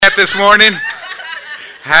this morning?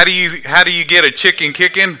 How do you get a chicken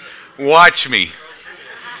kicking? Watch me.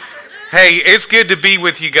 Hey, it's good to be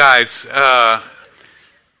with you guys.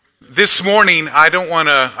 This morning, I don't want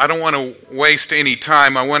to waste any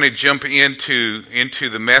time. I want to jump into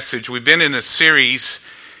the message. We've been in a series,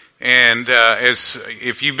 and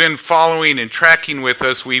if you've been following and tracking with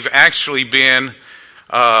us, we've actually been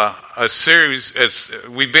a series.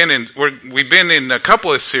 We've been in a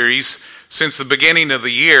couple of series since the beginning of the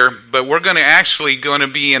year, but we're going to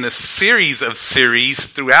be in a series of series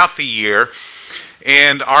throughout the year,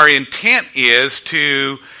 and our intent is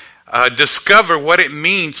to discover what it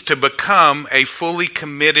means to become a fully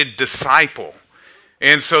committed disciple.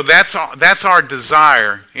 And so that's our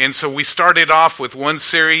desire. And so we started off with one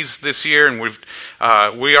series this year, and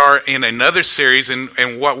we are in another series. And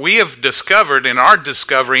what we have discovered and are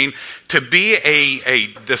discovering to be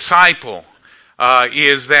a disciple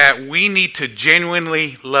is that we need to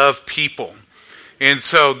genuinely love people. And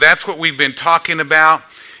so that's what we've been talking about.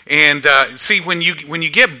 And see, when you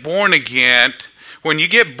get born again. When you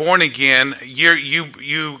get born again,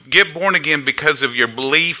 you get born again because of your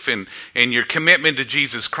belief and your commitment to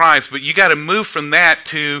Jesus Christ. But you got to move from that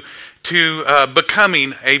to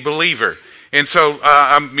becoming a believer, and so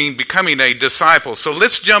becoming a disciple. So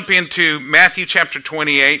let's jump into Matthew chapter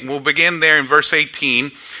 28, and we'll begin there in verse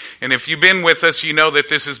 18. And if you've been with us, you know that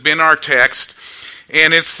this has been our text,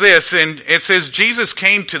 and it's this. And it says, Jesus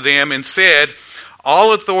came to them and said,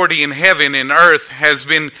 "All authority in heaven and earth has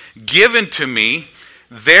been given to me.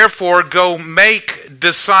 Therefore, go make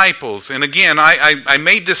disciples." And again, I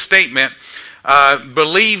made this statement,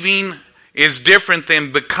 believing is different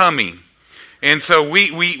than becoming. And so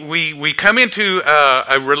we come into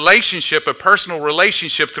a relationship, a personal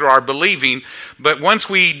relationship through our believing. But once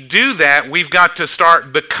we do that, we've got to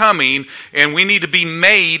start becoming, and we need to be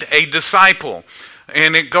made a disciple.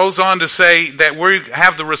 And it goes on to say that we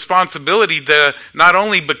have the responsibility to not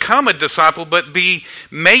only become a disciple, but be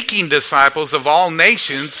making disciples of all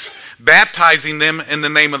nations, baptizing them in the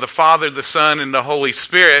name of the Father, the Son, and the Holy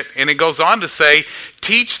Spirit. And it goes on to say,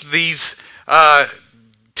 teach these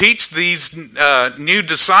new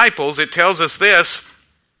disciples, it tells us this,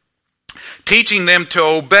 teaching them to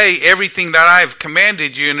obey everything that I have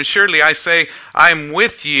commanded you. And assuredly I say, I am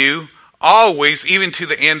with you always, even to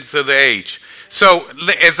the ends of the age. So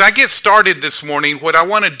as I get started this morning, what I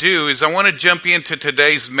want to do is I want to jump into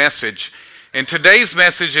today's message. And today's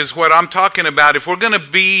message is what I'm talking about. If we're going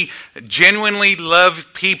to be genuinely love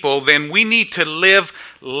people, then we need to live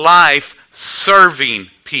life serving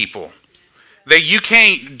people. That you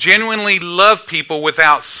can't genuinely love people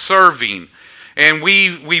without serving. And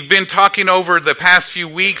we've been talking over the past few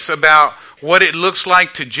weeks about what it looks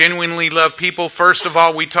like to genuinely love people. First of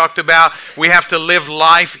all, we talked about we have to live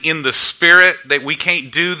life in the Spirit, that we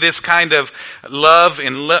can't do this kind of love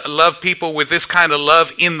and love people with this kind of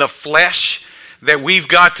love in the flesh, that we've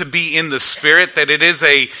got to be in the Spirit, that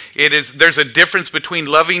there's a difference between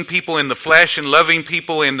loving people in the flesh and loving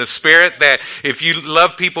people in the Spirit, that if you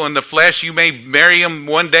love people in the flesh, you may marry them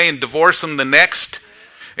one day and divorce them the next.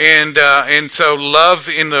 And so love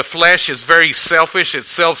in the flesh is very selfish, it's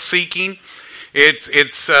self-seeking. It's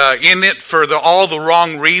in it for all the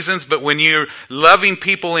wrong reasons, but when you're loving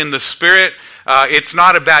people in the Spirit, it's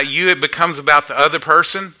not about you, it becomes about the other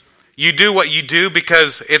person. You do what you do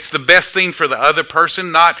because it's the best thing for the other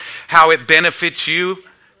person, not how it benefits you.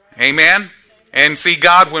 Amen? And see,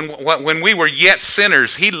 God, when we were yet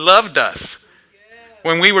sinners, He loved us.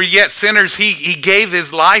 When we were yet sinners, He gave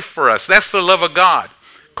His life for us. That's the love of God.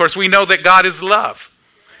 Of course, we know that God is love.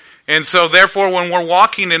 And so, therefore, when we're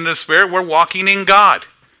walking in the Spirit, we're walking in God.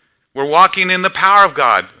 We're walking in the power of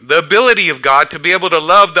God, the ability of God to be able to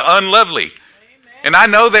love the unlovely. Amen. And I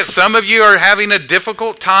know that some of you are having a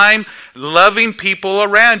difficult time loving people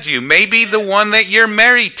around you. Maybe the one that you're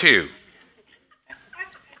married to.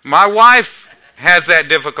 My wife has that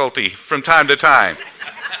difficulty from time to time.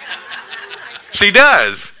 She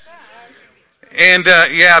does. And,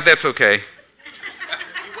 yeah, that's okay.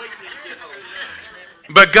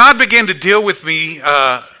 But God began to deal with me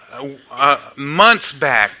months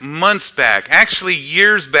back, actually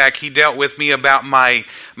years back. He dealt with me about my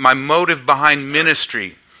motive behind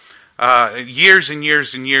ministry. Years and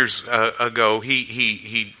years and years ago,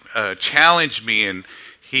 he challenged me and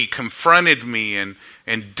he confronted me and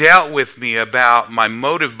dealt with me about my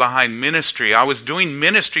motive behind ministry. I was doing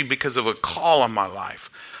ministry because of a call on my life.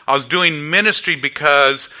 I was doing ministry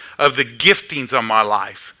because of the giftings on my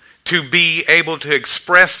life, to be able to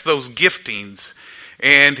express those giftings.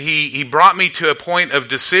 And he brought me to a point of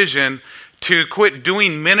decision to quit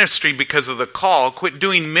doing ministry because of the call, quit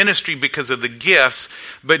doing ministry because of the gifts,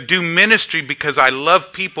 but do ministry because I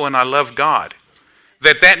love people and I love God.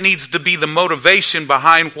 That needs to be the motivation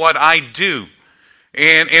behind what I do.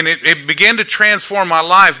 And it began to transform my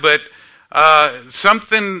life, but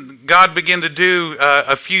something God began to do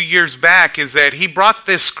a few years back is that he brought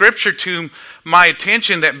this scripture to my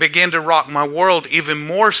attention that began to rock my world even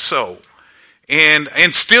more so. And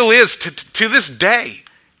still is to this day.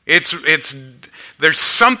 There's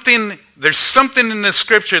something in the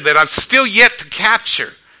scripture that I've still yet to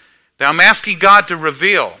capture, that I'm asking God to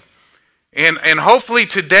reveal. And hopefully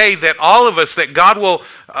today that all of us, that God will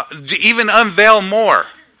even unveil more.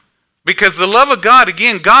 Because the love of God,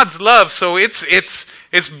 again, God's love, so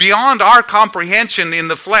it's beyond our comprehension in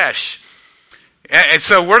the flesh. And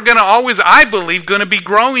so we're going to always, I believe, going to be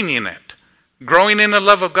growing in it. Growing in the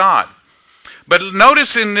love of God. But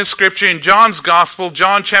notice in this scripture, in John's Gospel,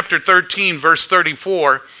 John chapter 13, verse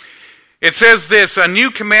 34, it says this, "A new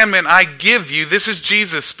commandment I give you," this is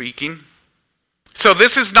Jesus speaking. So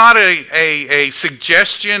this is not a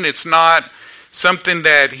suggestion. It's not something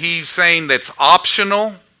that he's saying that's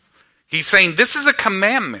optional. He's saying this is a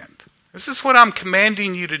commandment. This is what I'm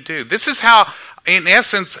commanding you to do. This is how, in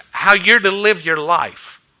essence, how you're to live your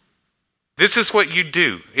life. This is what you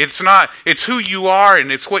do. It's who you are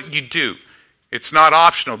and it's what you do. It's not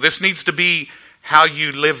optional. This needs to be how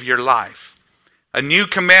you live your life. "A new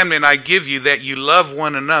commandment I give you, that you love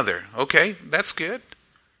one another." Okay, that's good.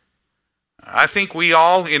 I think we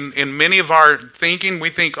all, in many of our thinking, we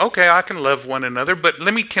think, okay, I can love one another. But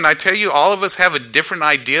can I tell you, all of us have a different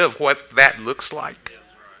idea of what that looks like.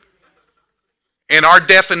 And our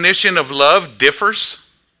definition of love differs.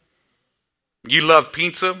 You love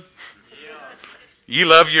pizza. You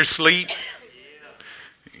love your sleep.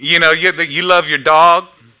 You love your dog.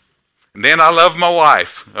 And then I love my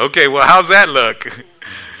wife. Okay, well, how's that look?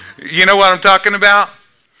 You know what I'm talking about?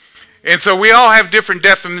 And so we all have different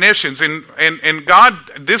definitions. And God,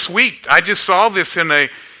 this week, I just saw this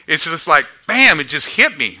it's just like, bam, it just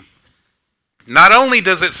hit me. Not only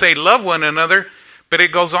does it say love one another, but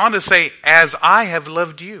it goes on to say, as I have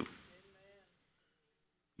loved you.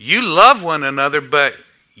 You love one another, but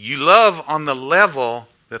you love on the level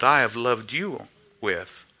that I have loved you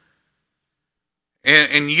with.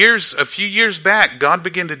 And a few years back, God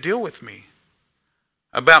began to deal with me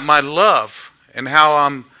about my love and how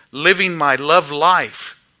I'm living my love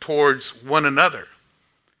life towards one another.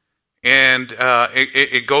 And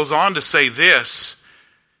it goes on to say this.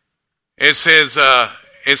 It says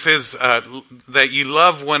that you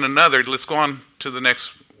love one another. Let's go on to the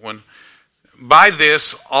next one. "By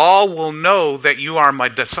this, all will know that you are my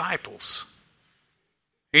disciples."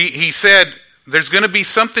 He said, there's going to be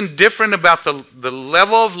something different about the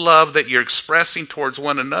level of love that you're expressing towards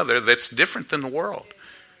one another that's different than the world.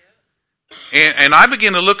 And I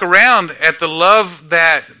begin to look around at the love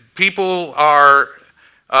that people are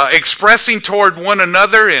expressing toward one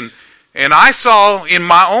another. And I saw in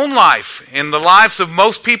my own life, in the lives of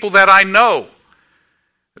most people that I know,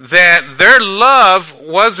 that their love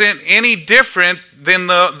wasn't any different than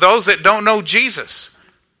those that don't know Jesus.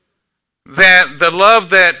 That the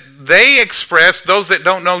love that they express, those that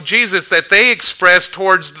don't know Jesus, that they express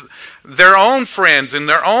towards their own friends and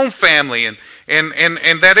their own family, and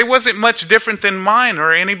that it wasn't much different than mine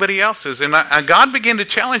or anybody else's. And God began to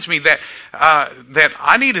challenge me that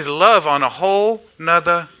I needed to love on a whole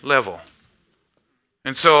nother level.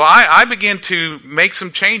 And so I began to make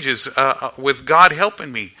some changes with God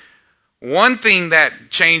helping me. One thing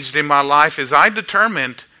that changed in my life is I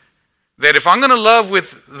determined that if I'm going to love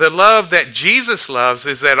with the love that Jesus loves,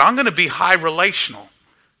 is that I'm going to be high relational.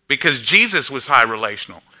 Because Jesus was high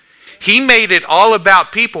relational. He made it all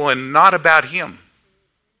about people and not about him.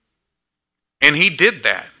 And he did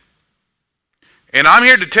that. And I'm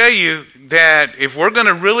here to tell you that if we're going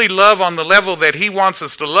to really love on the level that he wants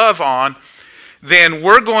us to love on, then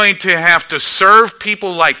we're going to have to serve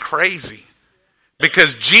people like crazy.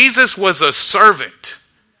 Because Jesus was a servant.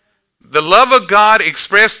 The love of God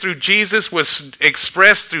expressed through Jesus was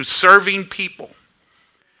expressed through serving people.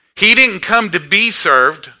 He didn't come to be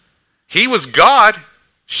served. He was God,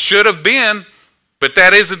 should have been, but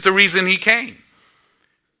that isn't the reason he came.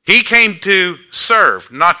 He came to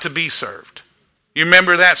serve, not to be served. You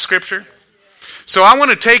remember that scripture? So I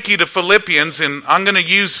want to take you to Philippians, and I'm going to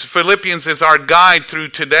use Philippians as our guide through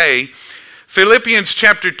today. Philippians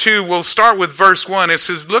chapter 2, we'll start with verse 1. It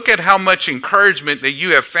says, "Look at how much encouragement that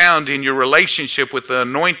you have found in your relationship with the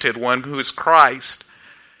Anointed One, who is Christ.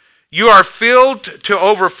 You are filled to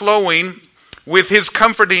overflowing with his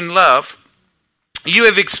comforting love. You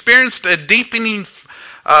have experienced a deepening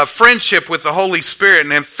friendship with the Holy Spirit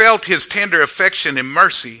and have felt his tender affection and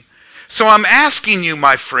mercy. So I'm asking you,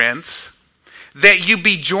 my friends, that you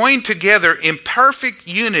be joined together in perfect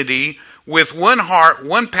unity with one heart,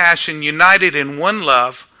 one passion, united in one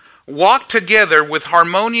love, walk together with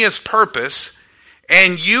harmonious purpose,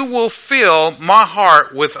 and you will fill my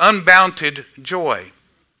heart with unbounded joy.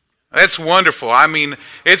 That's wonderful. I mean,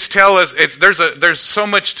 there's so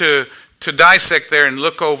much to dissect there and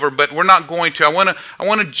look over, but we're not going to. I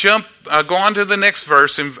want to go on to the next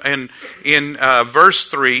verse, and in verse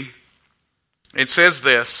 3, it says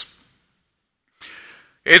this.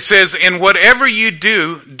 It says, "In whatever you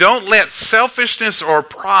do, don't let selfishness or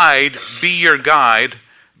pride be your guide.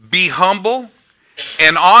 Be humble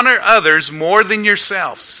and honor others more than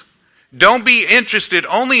yourselves. Don't be interested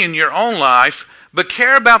only in your own life, but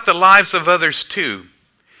care about the lives of others too.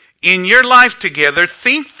 In your life together,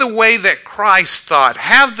 think the way that Christ thought.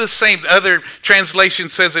 Have the same," other translation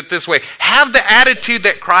says it this way, have the attitude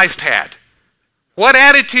that Christ had. What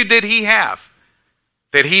attitude did he have?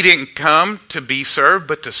 That he didn't come to be served,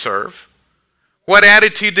 but to serve. What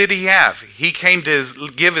attitude did he have? He came to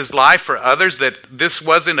give his life for others, that this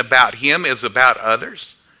wasn't about him, it's about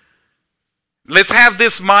others. Let's have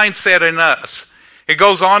this mindset in us. It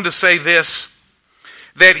goes on to say this,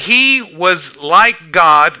 that he was like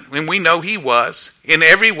God, and we know he was, in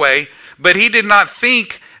every way, but he did not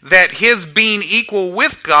think that his being equal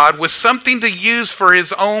with God was something to use for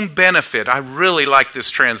his own benefit. I really like this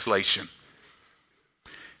translation.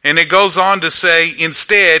 And it goes on to say,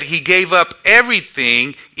 instead, he gave up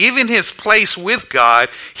everything, even his place with God.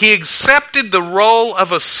 He accepted the role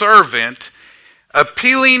of a servant,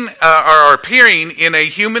 appearing in a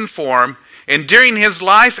human form. And during his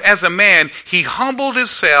life as a man, he humbled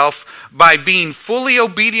himself by being fully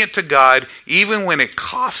obedient to God, even when it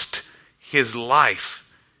cost his life,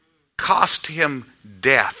 cost him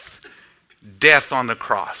death on the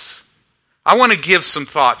cross. I want to give some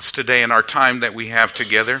thoughts today in our time that we have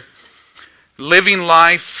together. Living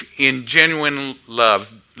life in genuine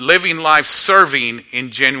love. Living life serving in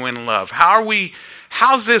genuine love.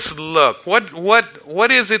 How's this look? What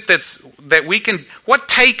is it what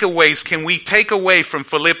takeaways can we take away from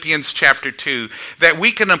Philippians chapter 2 that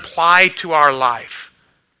we can apply to our life?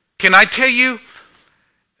 Can I tell you,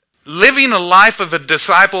 living a life of a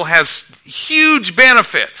disciple has huge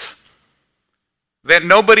benefits that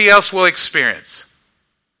nobody else will experience.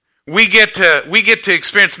 We get to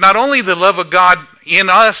experience not only the love of God in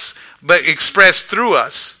us, but expressed through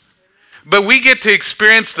us, but we get to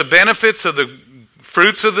experience the benefits of the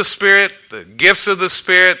fruits of the Spirit, the gifts of the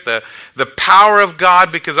Spirit, the power of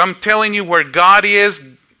God, because I'm telling you, where God is,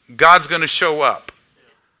 God's going to show up.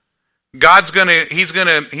 He's going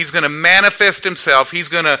to manifest himself. He's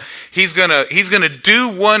going to do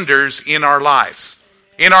wonders in our lives,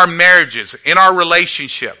 in our marriages, in our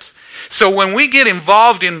relationships. So when we get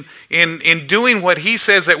involved in doing what he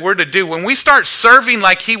says that we're to do, when we start serving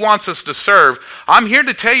like he wants us to serve, I'm here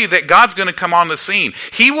to tell you that God's going to come on the scene.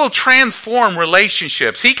 He will transform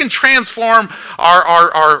relationships. He can transform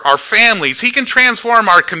our families. He can transform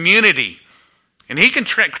our community. And he can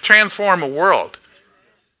transform a world.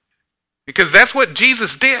 Because that's what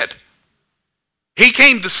Jesus did. He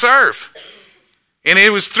came to serve. And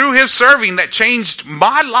it was through his serving that changed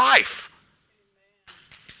my life.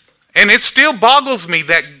 And it still boggles me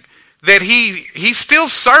that he still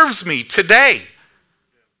serves me today.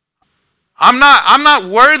 I'm not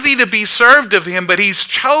worthy to be served of him, but he's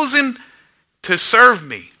chosen to serve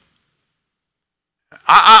me.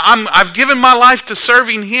 I've given my life to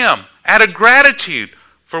serving him out of gratitude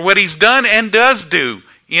for what he's done and does do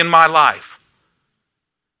in my life.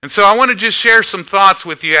 And so I want to just share some thoughts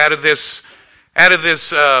with you out of this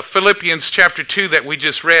Philippians chapter 2 that we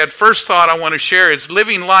just read. First thought I want to share is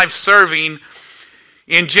living life serving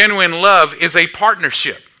in genuine love is a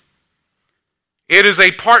partnership. It is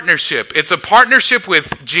a partnership. It's a partnership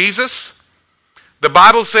with Jesus. The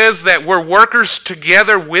Bible says that we're workers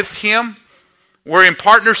together with him. We're in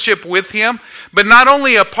partnership with him. But not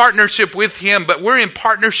only a partnership with him, but we're in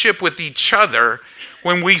partnership with each other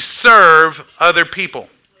when we serve other people.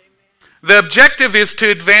 The objective is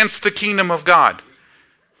to advance the kingdom of God.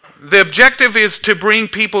 The objective is to bring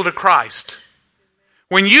people to Christ.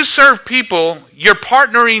 When you serve people, you're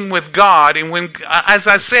partnering with God, and as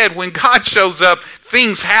I said, when God shows up,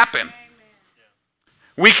 things happen.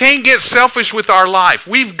 We can't get selfish with our life.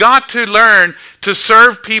 We've got to learn to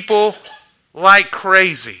serve people like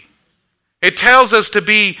crazy. It tells us to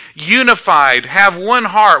be unified, have one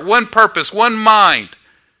heart, one purpose, one mind.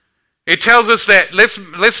 It tells us that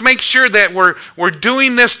let's make sure that we're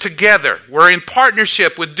doing this together. We're in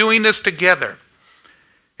partnership with doing this together.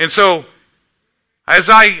 And so, as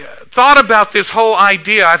I thought about this whole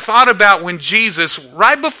idea, I thought about when Jesus,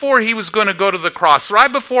 right before he was going to go to the cross,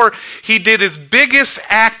 right before he did his biggest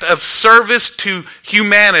act of service to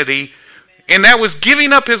humanity, and that was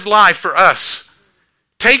giving up his life for us,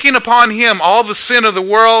 taking upon him all the sin of the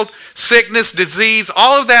world, sickness, disease,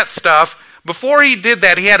 all of that stuff. Before he did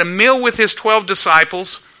that, he had a meal with his 12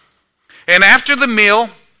 disciples. And after the meal,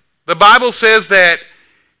 the Bible says that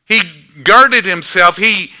he girded himself.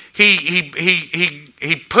 He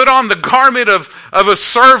put on the garment of a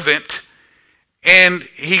servant, and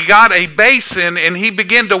he got a basin, and he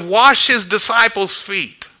began to wash his disciples'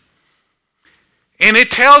 feet. And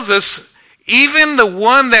it tells us, even the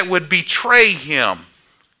one that would betray him,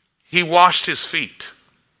 he washed his feet.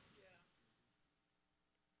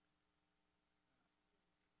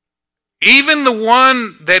 Even the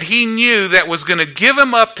one that he knew that was going to give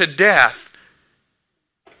him up to death,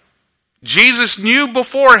 Jesus knew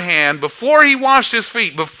beforehand, before he washed his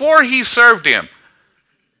feet, before he served him,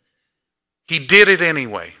 he did it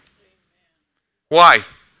anyway. Why?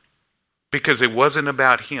 Because it wasn't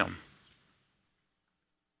about him.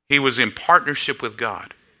 He was in partnership with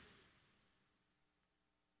God.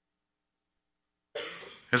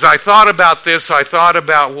 As I thought about this, I thought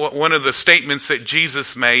about one of the statements that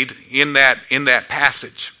Jesus made in that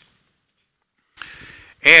passage,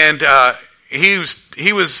 and he was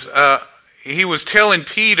telling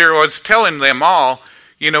Peter, or was telling them all,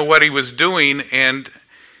 what he was doing, and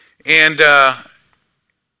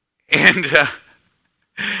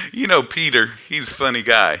Peter, he's a funny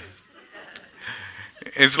guy.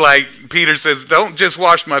 It's like Peter says, don't just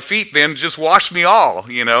wash my feet then, just wash me all,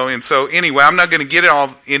 And so anyway, I'm not going to get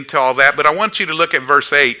into all that, but I want you to look at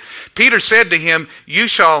verse 8. Peter said to him, you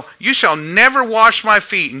shall never wash my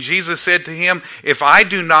feet. And Jesus said to him, if I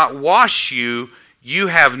do not wash you, you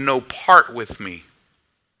have no part with me.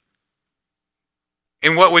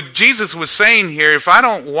 And what Jesus was saying here, if I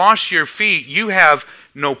don't wash your feet, you have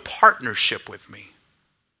no partnership with me.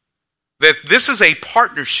 That this is a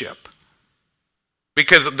partnership.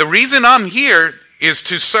 Because the reason I'm here is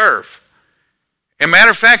to serve. As a matter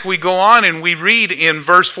of fact, we go on and we read in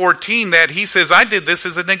verse 14 that he says, I did this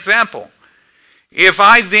as an example. If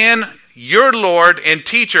I then, your Lord and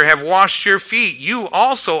teacher, have washed your feet, you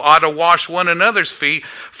also ought to wash one another's feet.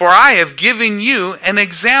 For I have given you an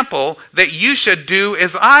example that you should do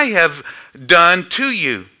as I have done to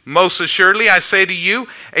you. Most assuredly, I say to you,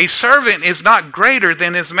 a servant is not greater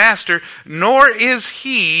than his master, nor is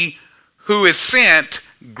he who is sent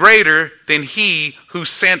greater than he who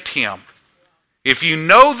sent him. If you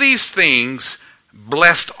know these things,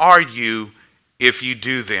 blessed are you if you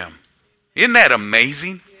do them. Isn't that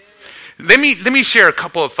amazing? Let me share a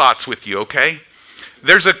couple of thoughts with you, okay?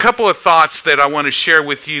 There's a couple of thoughts that I want to share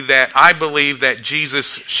with you that I believe that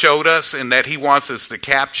Jesus showed us and that he wants us to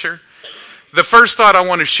capture. The first thought I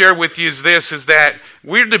want to share with you is this, is that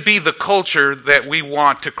we're to be the culture that we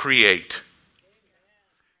want to create.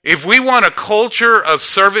 If we want a culture of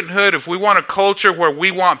servanthood, if we want a culture where we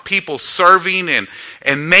want people serving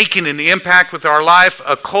and making an impact with our life,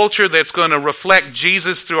 a culture that's going to reflect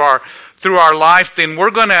Jesus through our life, then we're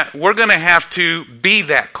going to have to be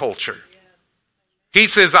that culture. He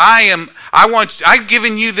says, I've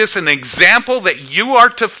given you this an example that you are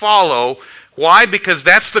to follow. Why? Because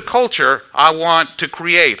that's the culture I want to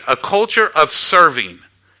create, a culture of serving.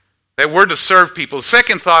 That we're to serve people. The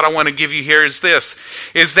second thought I want to give you here is this,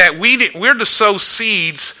 is that we're to sow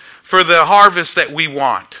seeds for the harvest that we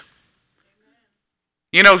want.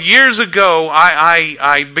 Years ago,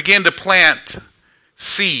 I began to plant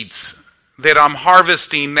seeds that I'm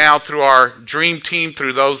harvesting now through our dream team,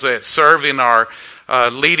 through those that serve in our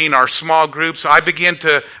leading our small groups. I began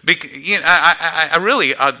to, this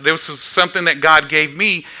is something that God gave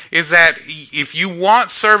me, is that if you want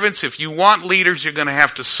servants, if you want leaders, you're going to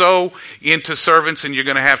have to sow into servants and you're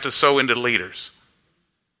going to have to sow into leaders.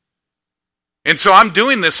 And so I'm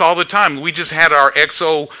doing this all the time. We just had our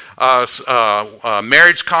EXO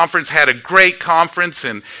marriage conference, had a great conference,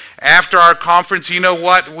 and after our conference, you know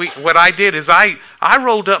what I did is I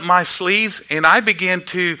rolled up my sleeves and I began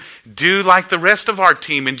to do like the rest of our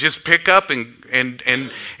team and just pick up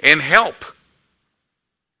and help.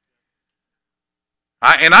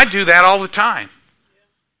 I do that all the time.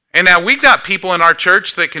 And now we've got people in our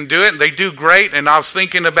church that can do it, and they do great. And I was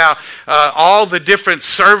thinking about all the different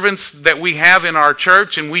servants that we have in our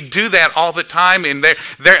church, and we do that all the time. And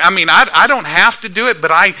I don't have to do it,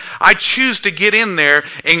 but I choose to get in there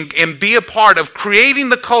and be a part of creating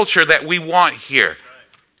the culture that we want here.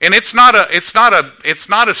 And it's not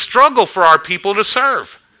a struggle for our people to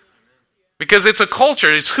serve, because it's a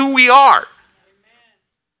culture. It's who we are.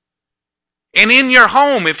 And in your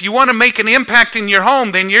home, if you want to make an impact in your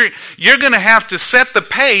home, then you're going to have to set the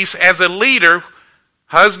pace as a leader,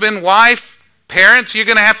 husband, wife, parents. You're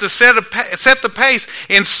going to have to set the pace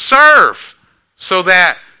and serve so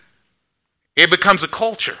that it becomes a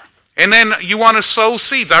culture. And then you want to sow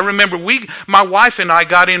seeds. I remember my wife and I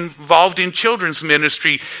got involved in children's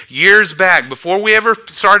ministry years back. Before we ever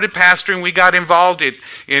started pastoring, we got involved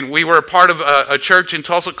and we were a part of a church in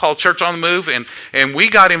Tulsa called Church on the Move, and we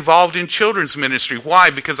got involved in children's ministry. Why?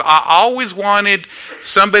 Because I always wanted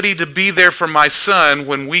somebody to be there for my son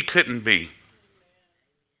when we couldn't be.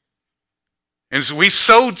 And so we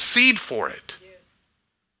sowed seed for it.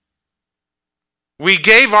 We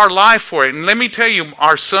gave our life for it. And let me tell you,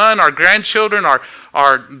 our son, our grandchildren,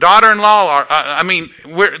 our daughter-in-law,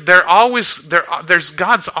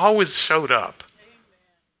 God's always showed up.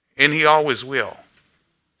 And he always will.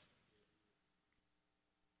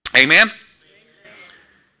 Amen?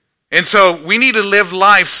 And so we need to live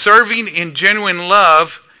life serving in genuine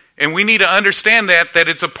love, and we need to understand that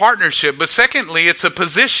it's a partnership. But secondly, it's a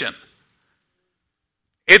position.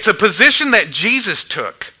 It's a position that Jesus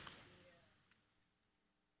took.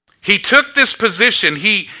 He took this position.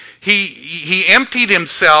 He emptied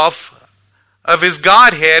himself of his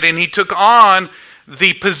Godhead, and he took on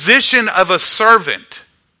the position of a servant.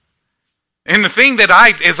 And the thing that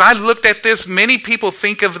as I looked at this, many people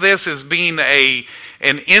think of this as being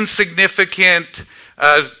an insignificant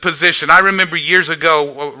position. I remember years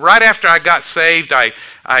ago, right after I got saved,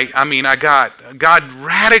 God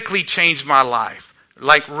radically changed my life.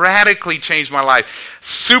 Like radically changed my life.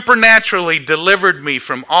 Supernaturally delivered me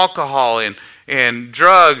from alcohol and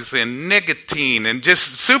drugs and nicotine, and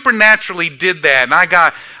just supernaturally did that. And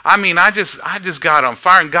I just got on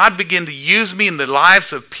fire, and God began to use me in the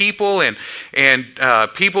lives of people, and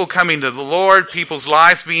people coming to the Lord, people's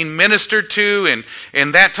lives being ministered to,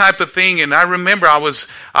 and that type of thing. And I remember I was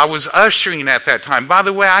ushering at that time. By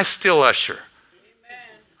the way, I still usher.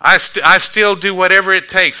 I still do whatever it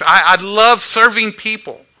takes. I love serving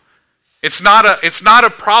people. It's not a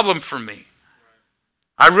problem for me.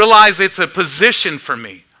 I realize it's a position for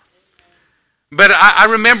me. But I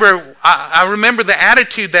remember the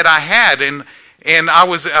attitude that I had, and I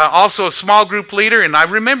was also a small group leader, and I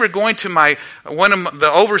remember going to one of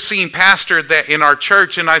the overseeing pastor that in our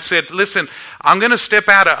church, and I said, "Listen, I'm going to step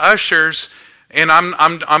out of ushers. And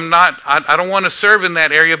I don't want to serve in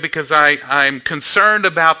that area because I'm concerned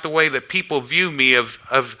about the way that people view me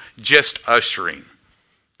of just ushering."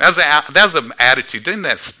 That was an attitude. Didn't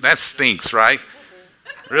that stinks, right?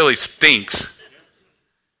 Really stinks.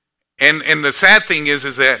 And the sad thing is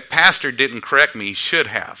that pastor didn't correct me. He should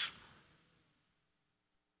have.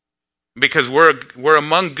 Because we're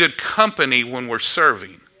among good company when we're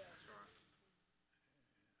serving.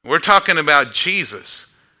 We're talking about Jesus.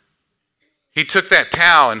 He took that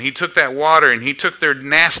towel and he took that water and he took their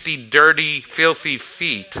nasty, dirty, filthy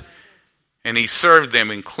feet and he served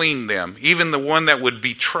them and cleaned them. Even the one that would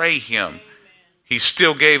betray him, he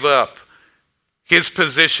still gave up his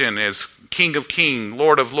position as King of Kings,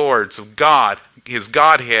 Lord of Lords, of God, his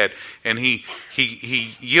Godhead, and he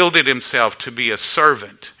yielded himself to be a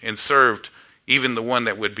servant and served even the one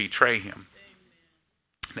that would betray him.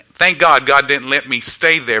 Thank God didn't let me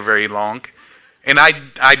stay there very long. And I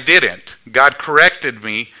didn't. God corrected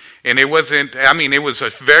me, and it was a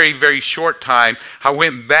very, very short time. I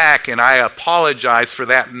went back and I apologized for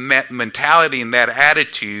that mentality and that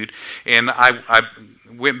attitude, and I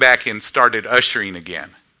went back and started ushering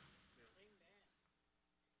again.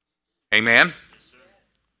 Amen?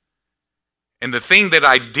 And the thing that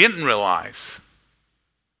I didn't realize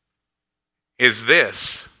is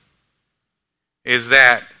that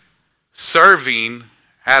serving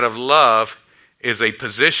out of love is a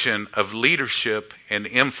position of leadership and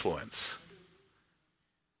influence.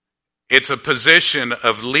 It's a position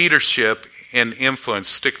of leadership and influence.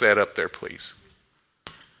 Stick that up there, please.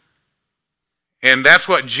 And that's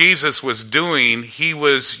what Jesus was doing. He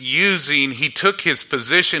took his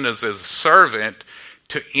position as a servant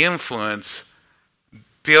to influence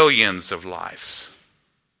billions of lives.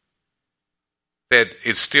 That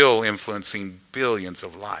is still influencing billions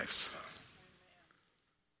of lives.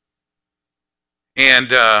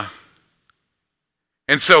 And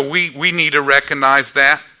so we need to recognize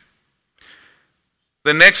that.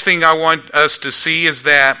 The next thing I want us to see is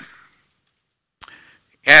that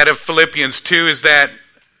out of Philippians 2 is that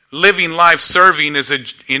living life serving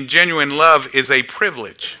in genuine love is a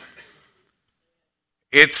privilege.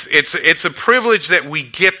 It's a privilege that we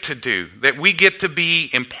get to do, that we get to be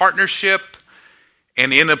in partnership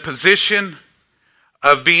and in a position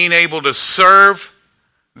of being able to serve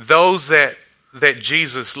those that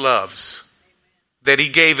Jesus loves. that he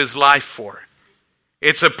gave his life for.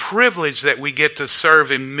 It's a privilege that we get to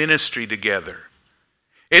serve in ministry together.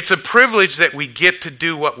 It's a privilege that we get to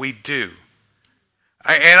do what we do.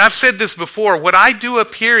 And I've said this before, what I do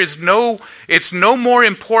up here is it's no more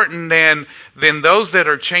important than those that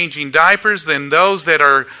are changing diapers, than those that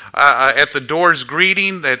are at the doors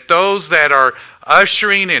greeting, that those that are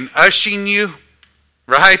ushering and ushing you,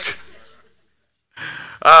 right?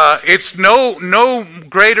 It's no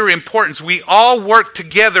greater importance. We all work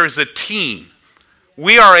together as a team.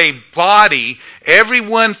 We are a body,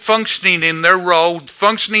 everyone functioning in their role,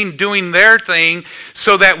 functioning, doing their thing,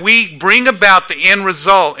 so that we bring about the end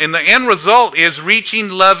result. And the end result is reaching,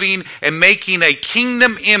 loving, and making a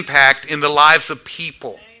kingdom impact in the lives of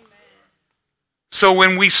people. Amen. So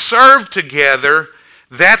when we serve together,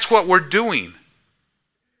 that's what we're doing.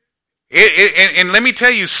 And let me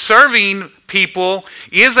tell you, serving people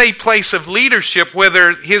is a place of leadership,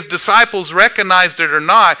 whether his disciples recognized it or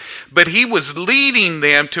not, but he was leading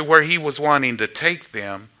them to where he was wanting to take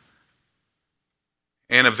them.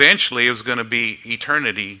 And eventually it was going to be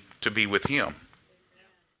eternity to be with him.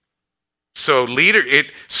 So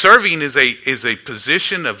serving is a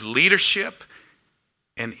position of leadership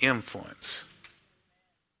and influence.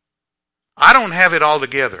 I don't have it all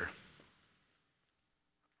together.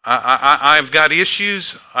 I've got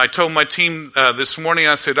issues. I told my team this morning,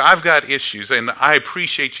 I said, I've got issues, and I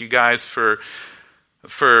appreciate you guys for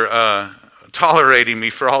tolerating me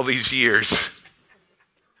for all these years.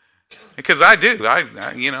 Because I do.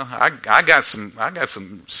 I got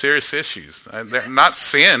some serious issues. They're not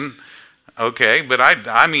sin, okay, but I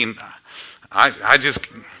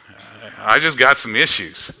just got some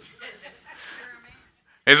issues.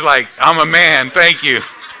 It's like, I'm a man, thank you.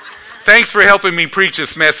 Thanks for helping me preach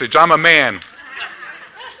this message. I'm a man.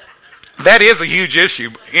 That is a huge issue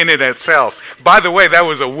in it itself. By the way, that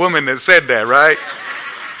was a woman that said that, right?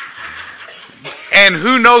 And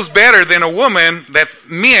who knows better than a woman that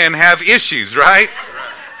men have issues, right?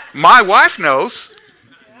 My wife knows.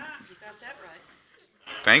 Yeah, you got that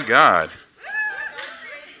right. Thank God.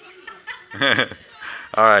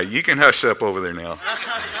 All right, you can hush up over there now.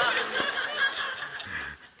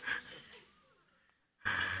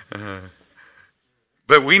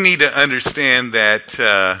 But we need to understand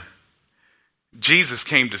that Jesus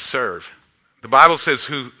came to serve. The Bible says,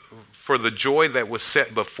 "Who, for the joy that was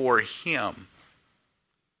set before him,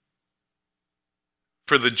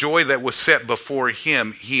 for the joy that was set before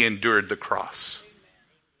him, he endured the cross."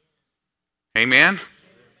 Amen?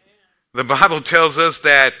 The Bible tells us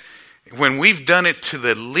that when we've done it to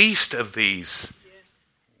the least of these,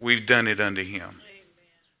 we've done it unto him.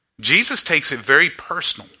 Jesus takes it very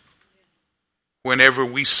personal whenever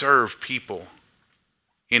we serve people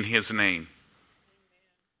in his name,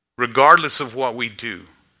 regardless of what we do.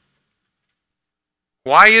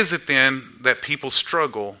 Why is it then that people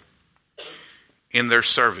struggle in their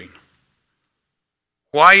serving?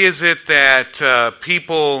 Why is it that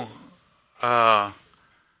people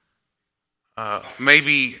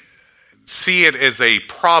maybe see it as a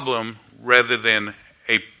problem rather than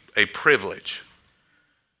a privilege?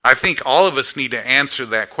 I think all of us need to answer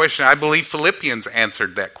that question. I believe Philippians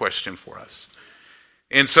answered that question for us.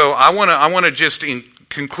 And so I want to just, in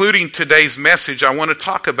concluding today's message, I want to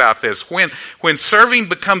talk about this. When serving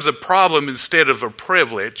becomes a problem instead of a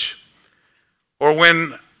privilege, or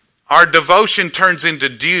when our devotion turns into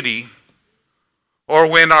duty, or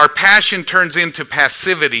when our passion turns into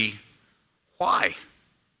passivity, why?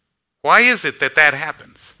 Why is it that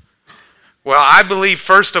happens? Well, I believe,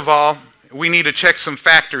 first of all, we need to check some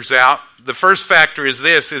factors out. The first factor is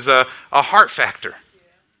a heart factor.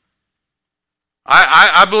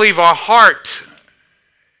 I believe our heart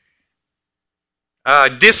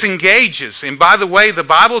disengages. And by the way, the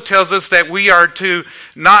Bible tells us that we are to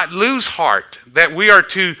not lose heart, that we are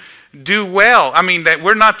to do well. That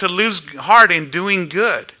we're not to lose heart in doing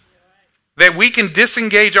good. That we can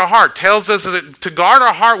disengage our heart. Tells us to guard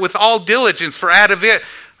our heart with all diligence, for out of it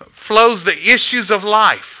flows the issues of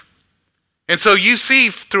life. And so you see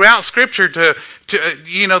throughout Scripture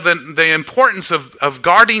the importance of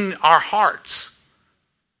guarding our hearts.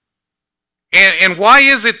 And why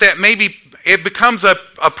is it that maybe it becomes a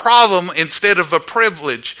problem instead of a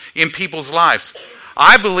privilege in people's lives?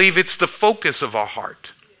 I believe it's the focus of our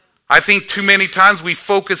heart. I think too many times we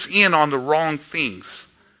focus in on the wrong things.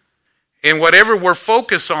 And whatever we're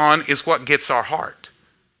focused on is what gets our heart.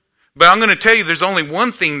 But I'm going to tell you, there's only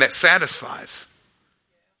one thing that satisfies.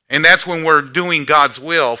 And that's when we're doing God's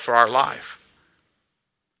will for our life.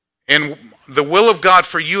 And the will of God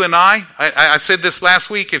for you and I said this last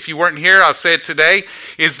week, if you weren't here, I'll say it today,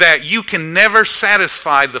 is that you can never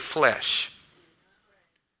satisfy the flesh.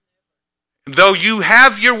 Though you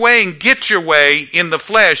have your way and get your way in the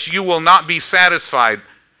flesh, you will not be satisfied.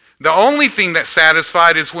 The only thing that's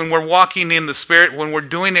satisfied is when we're walking in the Spirit, when we're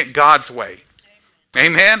doing it God's way.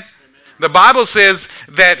 Amen? The Bible says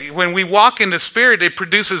that when we walk in the Spirit, it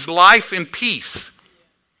produces life and peace.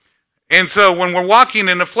 And so when we're walking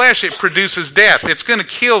in the flesh, it produces death. It's going to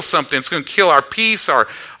kill something. It's going to kill our peace, our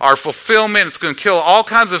fulfillment. It's going to kill all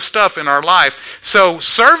kinds of stuff in our life. So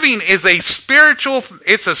serving is a spiritual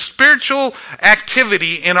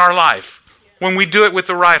activity in our life when we do it with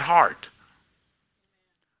the right heart.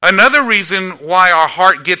 Another reason why our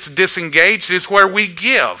heart gets disengaged is where we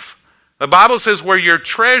give. The Bible says where your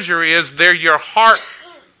treasure is, there your heart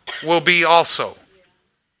will be also.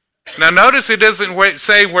 Now notice it doesn't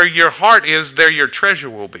say where your heart is, there your treasure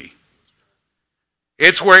will be.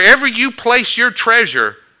 It's wherever you place your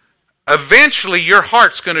treasure, eventually your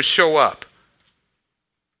heart's going to show up.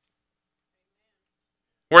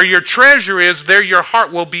 Where your treasure is, there your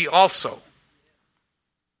heart will be also.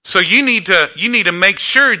 So you need to make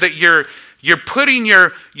sure that you're putting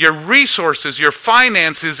your resources, your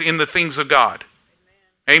finances in the things of God.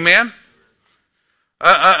 Amen?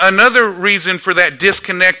 Another reason for that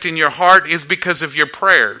disconnect in your heart is because of your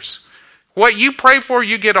prayers. What you pray for,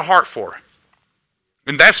 you get a heart for.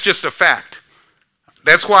 And that's just a fact.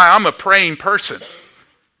 That's why I'm a praying person.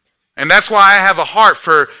 And that's why I have a heart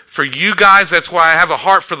for you guys. That's why I have a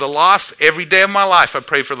heart for the lost. Every day of my life, I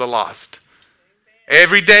pray for the lost.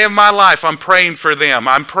 Every day of my life, I'm praying for them.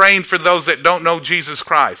 I'm praying for those that don't know Jesus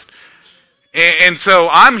Christ. And so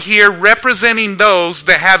I'm here representing those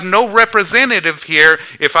that have no representative here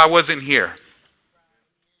if I wasn't here.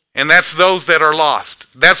 And that's those that are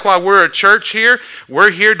lost. That's why we're a church here.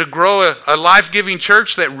 We're here to grow a life-giving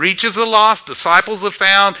church that reaches the lost, disciples the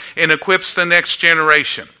found, and equips the next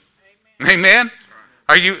generation. Amen?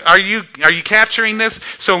 Are you capturing this?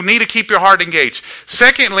 So need to keep your heart engaged.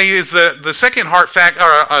 Secondly, is the second heart factor,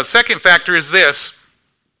 or second factor is this.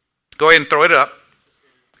 Go ahead and throw it up.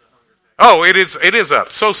 Oh, it is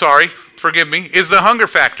up. So sorry. Forgive me. Is the hunger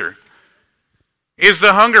factor. Is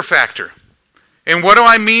the hunger factor. And what do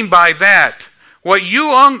I mean by that? What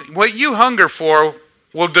you hunger for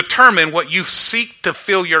will determine what you seek to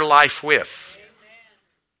fill your life with.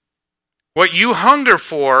 What you hunger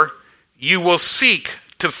for, you will seek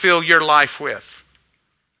to fill your life with.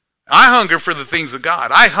 I hunger for the things of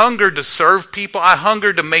God. I hunger to serve people. I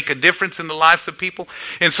hunger to make a difference in the lives of people.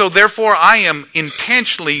 And so therefore I am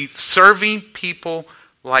intentionally serving people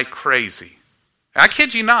like crazy. I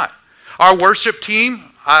kid you not. Our worship team,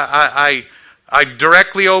 I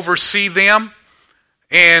directly oversee them.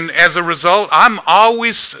 And as a result, I'm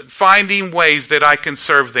always finding ways that I can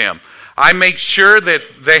serve them. I make sure that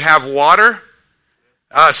they have water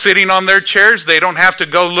sitting on their chairs. They don't have to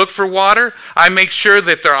go look for water. I make sure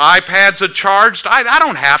that their iPads are charged. I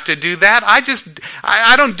don't have to do that. I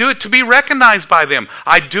don't do it to be recognized by them.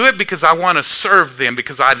 I do it because I want to serve them,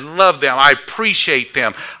 because I love them. I appreciate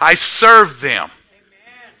them. I serve them.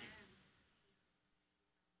 Amen.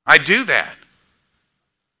 I do that.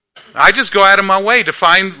 I just go out of my way to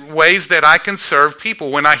find ways that I can serve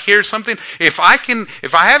people. When I hear something, if I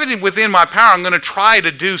have it within my power, I'm going to try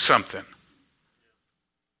to do something.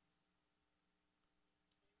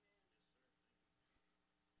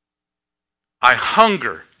 I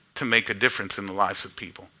hunger to make a difference in the lives of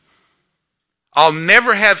people. I'll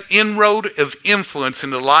never have inroad of influence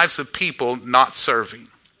in the lives of people not serving.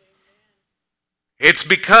 It's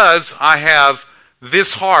because I have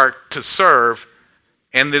this heart to serve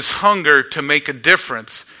and this hunger to make a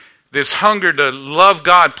difference, this hunger to love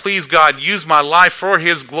God, please God, use my life for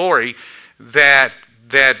His glory, that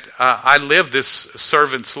I live this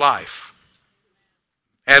servant's life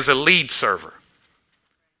as a lead server.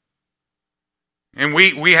 And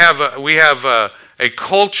we have a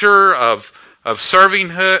culture of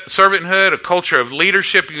servanthood, a culture of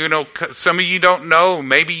leadership. You know, some of you don't know,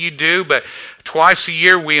 maybe you do, but twice a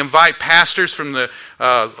year we invite pastors from this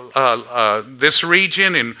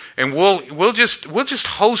region, and we'll just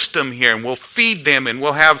host them here, and we'll feed them, and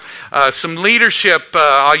we'll have some leadership.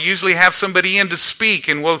 I'll usually have somebody in to speak,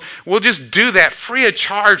 and we'll just do that free of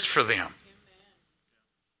charge for them.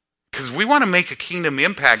 Because we want to make a kingdom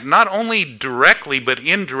impact, not only directly, but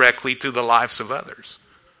indirectly to the lives of others.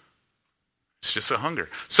 It's just a hunger.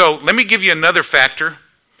 So let me give you another factor,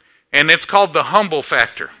 and it's called the humble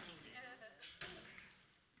factor.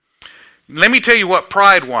 Let me tell you what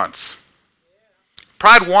pride wants.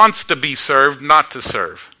 Pride wants to be served, not to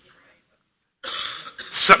serve.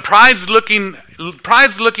 So pride's looking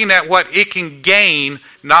at what it can gain,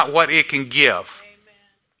 not what it can give.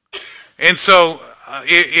 And so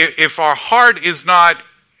if our heart is not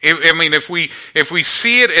If we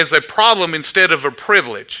see it as a problem instead of a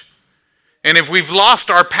privilege, and if we've lost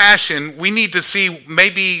our passion, we need to see,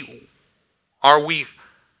 maybe are we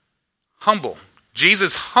humble?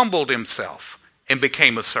 Jesus humbled himself and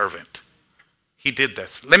became a servant. He did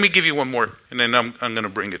this. Let me give you one more, and then I'm going to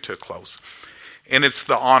bring it to a close. And it's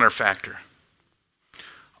the honor factor.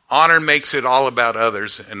 Honor makes it all about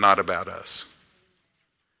others and not about us.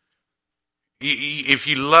 If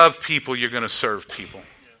you love people, you're going to serve people.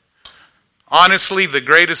 Honestly, the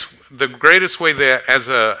greatest way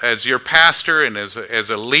that as your pastor and as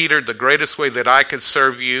a leader, the greatest way that I could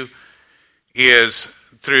serve you is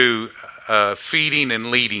through feeding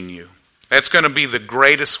and leading you. That's going to be the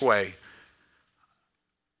greatest way.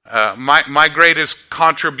 My greatest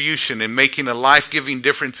contribution in making a life-giving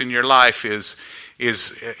difference in your life is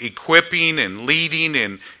equipping and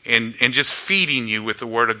leading and just feeding you with the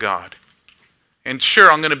Word of God. And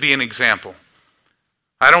sure, I'm going to be an example.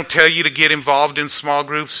 I don't tell you to get involved in small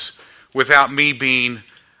groups without me being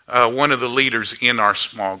one of the leaders in our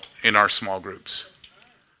small groups.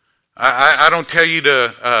 I don't tell you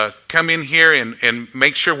to come in here and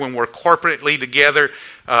make sure when we're corporately together.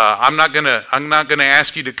 I'm not gonna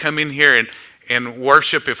ask you to come in here and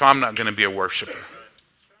worship if I'm not going to be a worshiper.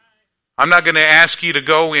 I'm not going to ask you to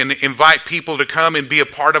go and invite people to come and be a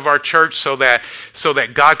part of our church so that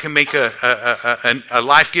God can make a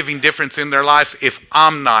life-giving difference in their lives if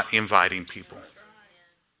I'm not inviting people.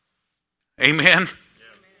 Amen?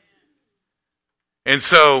 And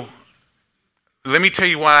so, let me tell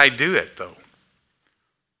you why I do it, though.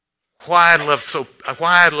 Why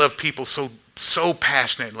I love people so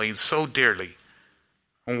passionately and so dearly,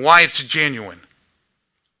 and why it's genuine.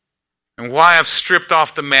 And why I've stripped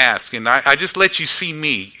off the mask and I just let you see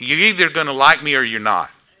me. You're either going to like me or you're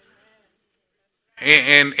not.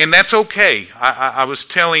 And that's okay. I was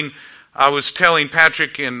telling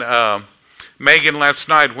Patrick and Megan last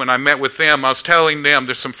night when I met with them. I was telling them,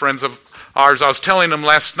 there's some friends of ours. I was telling them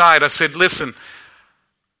last night. I said, listen,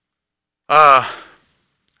 I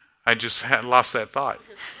just had lost that thought.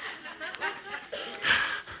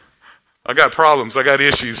 I got problems. I got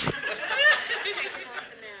issues.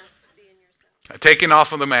 Taking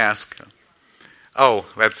off of the mask. Oh,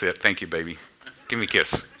 that's it. Thank you, baby. Give me a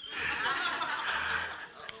kiss.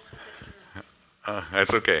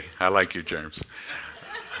 That's okay. I like your germs.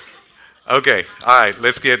 Okay. All right.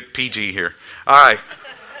 Let's get PG here. All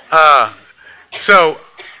right. So,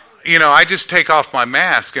 I just take off my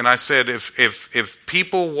mask, and I said, if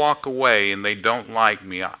people walk away and they don't like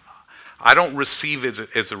me, I don't receive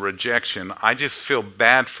it as a rejection. I just feel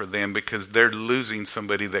bad for them because they're losing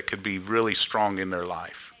somebody that could be really strong in their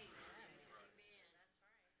life.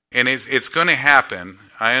 And it's going to happen.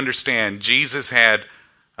 I understand. Jesus had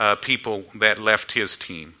people that left his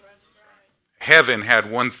team. Heaven had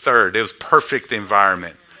 1/3. It was perfect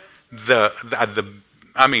environment.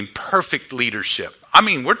 Perfect leadership.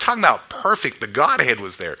 We're talking about perfect. The Godhead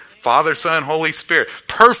was there. Father, Son, Holy Spirit.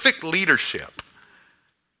 Perfect leadership.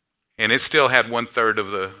 And it still had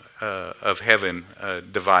 1/3 of heaven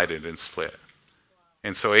divided and split.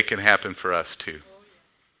 And so it can happen for us too.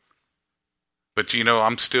 But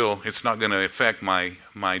it's not going to affect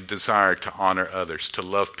my desire to honor others, to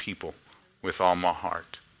love people with all my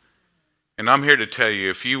heart. And I'm here to tell you,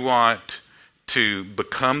 if you want to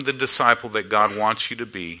become the disciple that God wants you to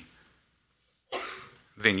be,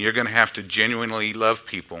 then you're going to have to genuinely love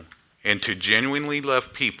people. And to genuinely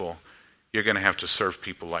love people, you're going to have to serve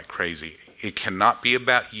people like crazy. It cannot be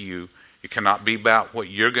about you. It cannot be about what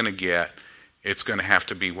you're going to get. It's going to have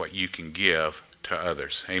to be what you can give to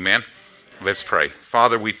others. Amen? Let's pray.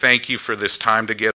 Father, we thank you for this time together.